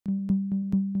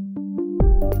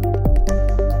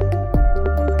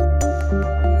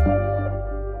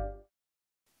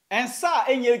And sa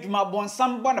enye dwuma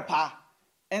bonsam bonapa.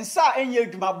 And sa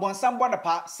enye dwuma bonsam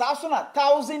bonapa. Sa so na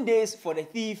 1,000 days for the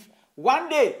thief, 1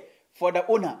 day for the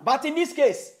owner. But in this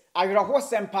case, ayroho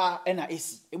sempa ena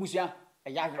esi. Ebusia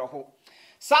ayroho.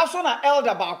 Sa so na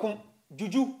elder baako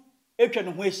Juju etwa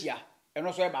no ho ahia.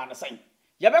 Eno so e ba na san.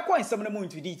 Ya be ko nsem na mo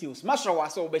into details. Masra wa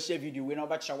so be share video we na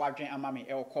ba kya wadwen ama me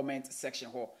e comment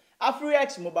section ho.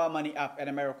 Afriex mobile money app and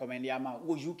America recommend ya ma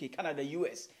wo UK, Canada,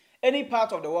 US. Any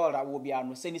part of the world that will be able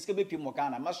to send this be people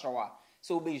Ghana, Masrawa.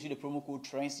 So be use the promo code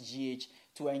TRENDSGH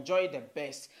to enjoy the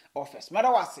best offers.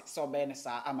 Matter what so be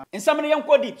sa ama. In some young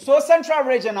deep. So central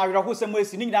region I will some way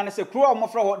sitting down and say crew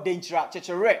of for danger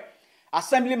chechere.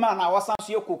 Assemblyman I was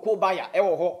your cocoa buyer.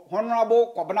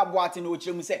 Honorable Kobana Boatin which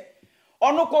you say.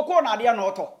 Ono cocoa na dia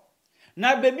no to.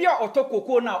 Na baby oto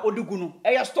cocoa na odugunu.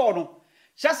 Eya store no.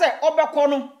 Sha say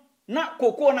obekono na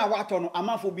cocoa na wato no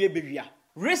amanfo be bewia.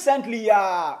 Recently,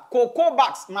 cocoa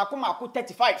bags na kuma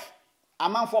 35. A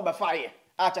man for by fire.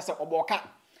 I just said oboka.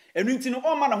 And you know,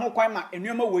 all man who quite ma and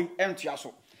you way empty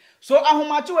aso. So I who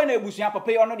much when a bushia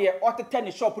pay on the auto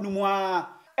tennis shop no more.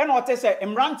 And what I say,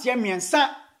 Emrant Yemi and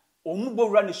San or Mubo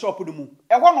run the shop no more.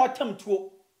 And one attempt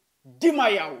to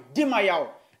Dimayao.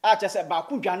 I just said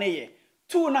Baku Janeye.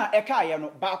 2 na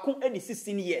Ekayano, Baku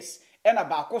 16 years. And a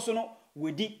Bakosono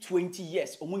we did 20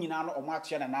 years. Omunino or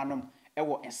Martian and Anum.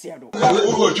 Ewo enseado.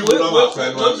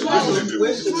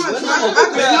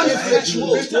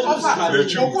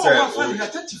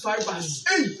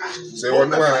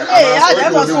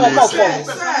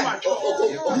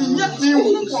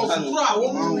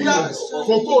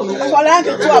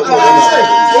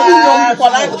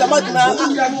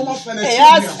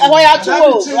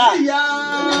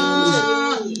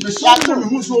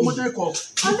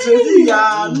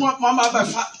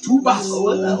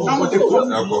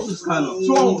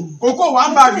 So, Coco,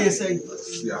 1 bag is saying,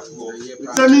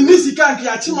 the ministry can't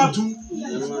get Chima too.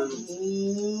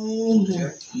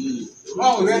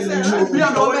 Oh, we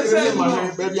are not saying,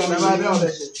 baby, I'm a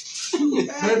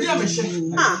maybe I'm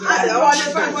ashamed. I want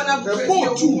to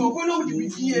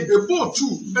boat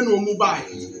too, and no mobile.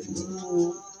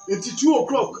 It's 2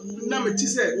 o'clock. Now, it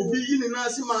is said, we'll be in an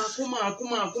asima,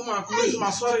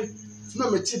 come, sorry. No,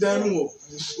 me tea them more.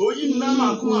 Oh, you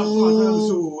know,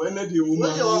 so and the woman.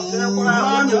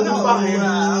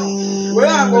 Where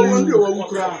I go on your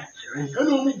cry. And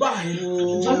only buy.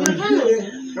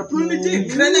 A primitive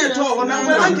granite over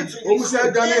now. Almost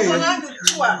a gun.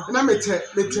 And I met it.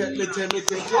 Let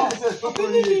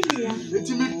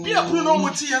me be a pronoun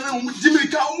with tea and Jimmy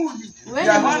Cow movie. Where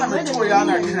am I to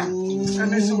Yana?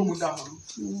 And this woman down.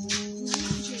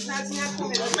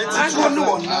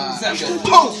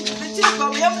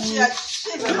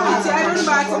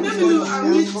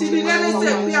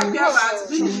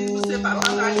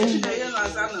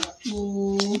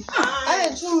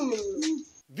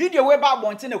 Video we ba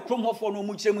bonte krom ho for no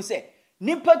mu kyeremu se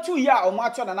nipa 2 ya o mo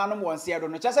ato na nanom won se do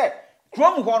no kye se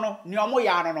krom ho no ne o mo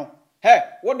ya no he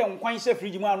wo de nkwan se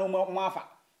fridge mu anu mo afa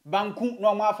banku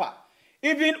no mo afa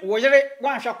even wo yere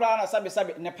wan hwa kra na sabe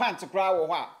ne pant kra wo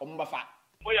ho a o mo bafa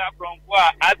mo ya kronko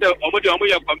a ate o mo de o mo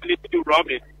ya community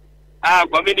robbing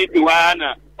community wa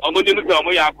na o mo de no o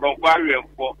mo ya kronko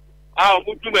ahwemfo o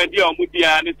mo tuma di o mo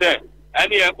dia ni se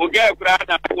ene o ga kra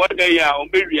na wo de ya o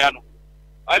mewia no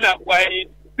ana wai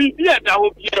bibia da ho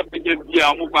bia pege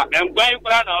bia mo kwa engwan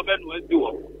kra na obe no asi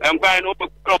wo engwan no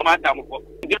kro mata mo ko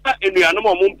dia enuano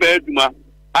mo mpa aduma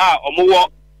omo wo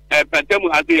petemu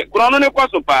ase kro no ne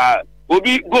kwaso pa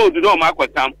obi gold no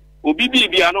makotam obi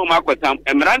bibia no makotam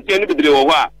emrante ne bidire wo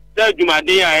ho a da aduma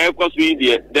den a ekwaso yi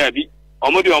de dabi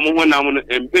omo de omo ho nam no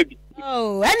empebi.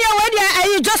 Oh,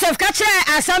 anyway, Joseph Catcher,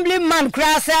 Assemblyman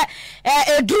Crass,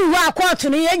 Drew Court,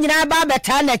 and Yena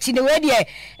Babatan, Chiniwedia,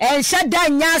 and shut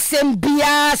down Yasim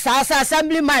Bia, Sasa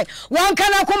Assemblyman. One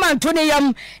can come on to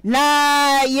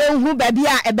na you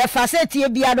babia, a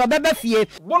befaceti, bia, or bebefie.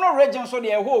 Bono region so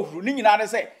the whole ruling out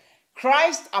say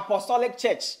Christ Apostolic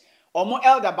Church, or more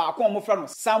elder Baco from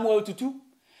Samuel to 2.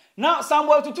 Now,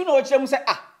 Samuel to 2 no chem say,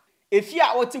 if you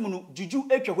are Otimunu, Juju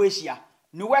Ekwesia,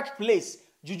 no workplace.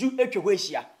 Juju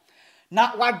etwehwehia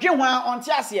na wadwe hwan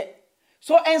onte ase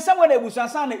so ensem we na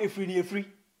ebusansan na efri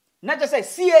na je say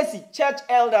CAC church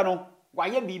elder no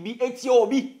waye bibi etie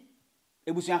obi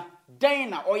ebusan den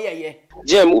na oyeye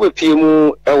jem ubepie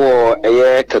mu ewo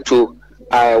eye kato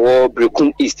ewo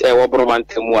Brekum East ewo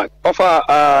Bromantemu a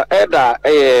ofa elder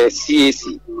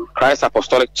CAC Christ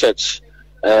Apostolic Church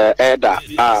elder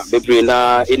bebre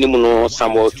na enimu no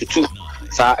Samuel Tutu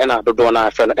sa ena dodo na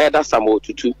afa no elder Samuel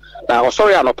Tutu na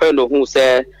sorry anope no hu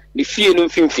se ni fie no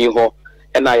mfimfin ho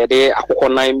na yɛde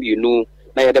akokɔ nan mmienu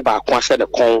na yɛde baako ahyɛ ne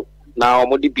kɔn na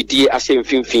ɔmo de bidie ahyɛ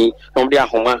mfimfini na ɔmo de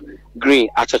ahoma green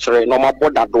akyɛkyerɛ na ɔmo abɔ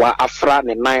dadoa afra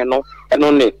ne nan no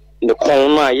ɛno ne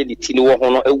kɔn no a yɛde ti ne wɔ ho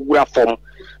no awura fam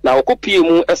na ɔkɔpie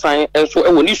mu ɛsan nso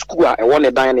ɛwɔ ne school a ɛwɔ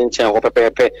ne dan ne nkyɛn hɔ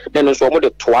pɛpɛɛpɛ na ɛno nso ɔmo de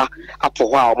toa ato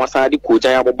hɔ a ɔmo asan de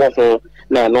kogyan abobɔ ho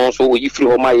na ɛno nso oyi firi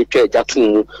hɔ ma yɛtwa agya to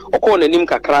mu ɔkɔɔ n'anim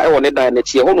kakra ɛwɔ ne dan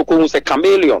n'akyi ɛhɔ no kɔhu sɛ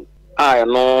chameleon a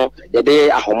ɛno yɛde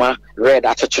ahoma red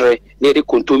akyekyere na yɛde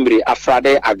kontommire afra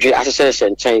de adwe ahyehyɛhyɛ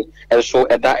nkyɛn ɛnso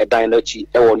ɛda ɛdan n'akyi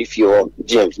ɛwɔ ne fie hɔ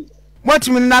GMV.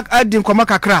 Mɔtumi na adi nkɔmɔ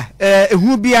kakra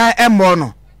ehu bia ɛmmɔ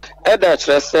no. Ɛda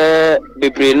kyerɛ sɛ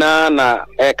bebree na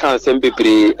ɛka nsɛm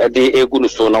bebree ɛde egu no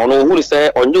so na ɔno ohuru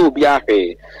sɛ ɔnyɛ obi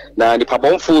ahwɛ na nipa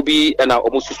bɔnfo bi ɛna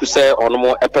ɔmo susu sɛ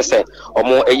ɔno ɛpɛ sɛ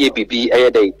ɔmo ɛyɛ bibi ɛyɛ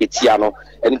dɛ etia no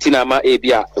ɛno ti na ama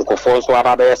ebi a nkɔfoɔ nso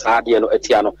aba bɛyɛ saa adeɛ no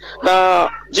etia no na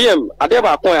GM adeɛ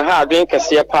baako ɛha adwen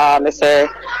kɛseɛ paa ne sɛ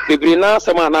bebree na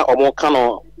asɛm a na ɔmo ka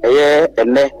no ɛyɛ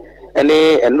ɛnɛ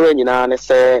ɛne ɛnora nyinaa ne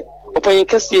sɛ ɔpanyin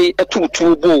kɛseɛ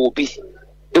ɛtutuo bɔ obi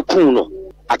ekun no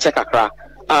akyɛ kakra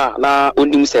na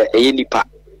onim sɛ ɛyɛ nipa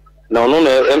na ɔno na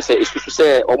ɛm sɛ esusu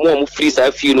sɛ ɔmo firi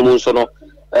saa fie no mu nso no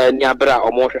ni abere a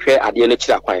ɔmo hwehwɛ adeɛ no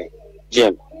kyira kwan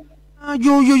GM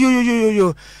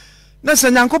yo na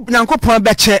sɛ nyankopɔn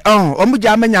bɛkyɛ ɔmo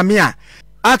gya ama nyame a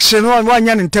action no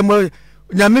ɔnyɛ ne ntɛm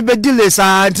nyame bɛdile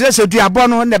saa nti sɛ duabɔ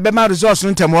no na bɛma resource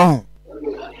no ntɛm ho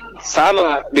saa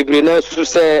na bebree na susu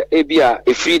sɛ ebi a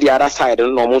efiri the other side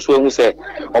no na ɔmo nso ehu sɛ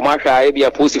ɔmo ahwɛ ebi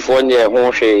a posifoɔ nyɛ ho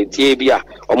hwɛ tie ebi a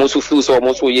ɔmo nso feel sɛ ɔmo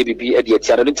nso yɛ bibi ɛde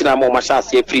atia no ntina ma ɔmo ahyɛ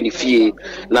ase efiri ne fie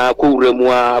na akɔwura mu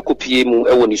a akɔpie mu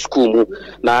ɛwɔ ne school mu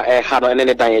na ɛha no ɛne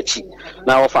ne dan akyi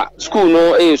na wɔfa school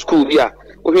no ɛyɛ school bi a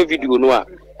wohwɛ video no a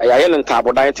ɛyɛ ne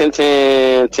ntaabodan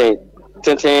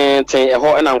tententen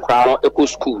ɛhɔ ɛna nkora no ɛkɔ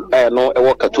school no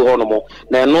ɛwɔ katu hɔ no mo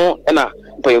na ɛno ɛna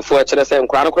mpanyinfoɔ ɛkyerɛ sɛ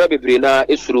nkora no kora bebree na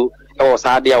esuro ɛwɔ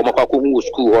saa adeɛ a wɔn akɔ akɔhu wɔ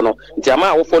school hɔ no nti ama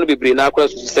awofoɔ no bebree na akora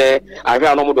susu sɛ ahwɛ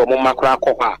a wɔn de wɔn mma kora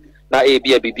akɔ hɔ a na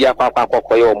ebi a bibi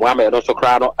akɔkɔyɛ wɔn ama ɛno nso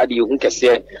kora no ade ehu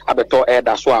kɛseɛ abɛtɔ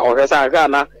ɛda so a ɔhwɛ sɛ ahwɛ a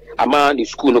na ama ne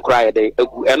school no kora yɛ dɛ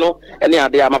egu ɛno ɛne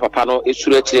adeɛ ama papa no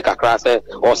esuro akyire kakra sɛ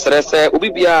ɔsrɛ sɛ obi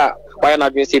bia why na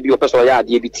dwen say bi opɛ sɛ ɔyɛ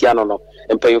adeɛ bi tia no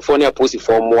mpanyinfoɔ ne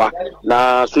aposifoɔ mmoa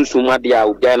na sunsum adeɛ a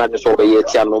obi na dwen sɛ ɔbɛyɛ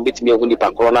tia no betumi ahu nipa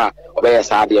korɔ na ɔbɛyɛ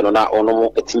saa adeɛ no na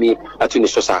ɔno etumi atu ne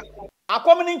so saa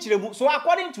akɔm ne nkyerɛmu so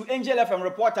according to Angel FM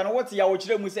reporter no what ya wo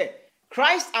kyerɛmu sɛ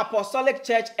Christ Apostolic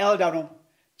Church elder no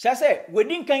kyerɛ sɛ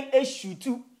wedi nkan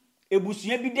eshutu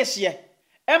ebusua bi dehye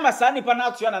ɛma saa nipa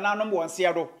na atoa na nanom wɔn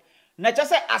se do na kyerɛ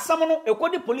sɛ asam no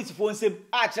ekodi policefoɔ nsɛm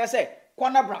a kyerɛ sɛ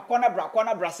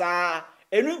kɔna bra saa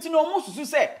enu nti no ɔmo susu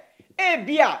sɛ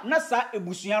ebia na sa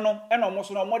ebusua no ɛna ɔmo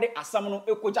so no ɔmo de asam no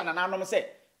ekogya na nanom sɛ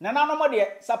na nanom de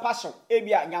sapasho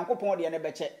ebia nyankopɔn de ne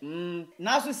bɛkyɛ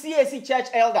na so CAC church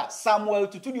elder Samuel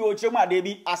tutu de okyerem ade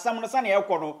bi asam no sa na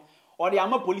ɛkɔ no ɔde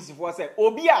ama policefoɔ sɛ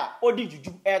obi a odi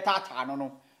juju ɛtata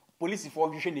no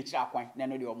policefoɔ hwehwɛ ne kyira kwan na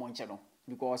no de ɔmo nkyɛ no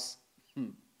because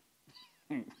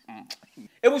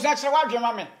ebusua kyerɛ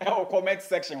wadwema me ɛwɔ comment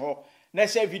section ho na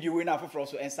share video we na afoforo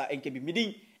so ensa enke bi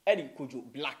midin Eddie Kojo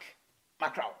Black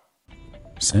Macrow.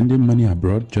 Sending money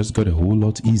abroad just got a whole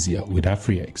lot easier with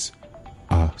Afriex.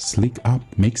 Our slick app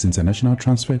makes international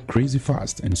transfer crazy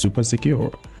fast and super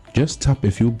secure. Just tap a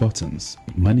few buttons,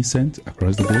 money sent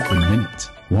across the globe in minutes.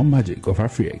 One magic of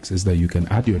Afriex is that you can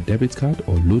add your debit card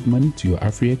or load money to your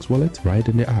Afriex wallet right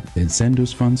in the app, then send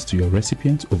those funds to your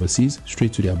recipient overseas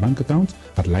straight to their bank account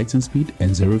at lightning speed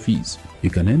and zero fees. You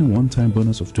can earn a one-time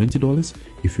bonus of $20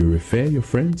 if you refer your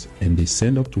friends and they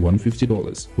send up to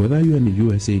 $150. Whether you're in the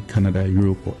USA, Canada,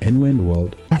 Europe, or anywhere in the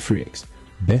world, Afriex.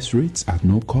 Best rates at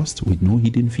no cost with no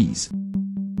hidden fees.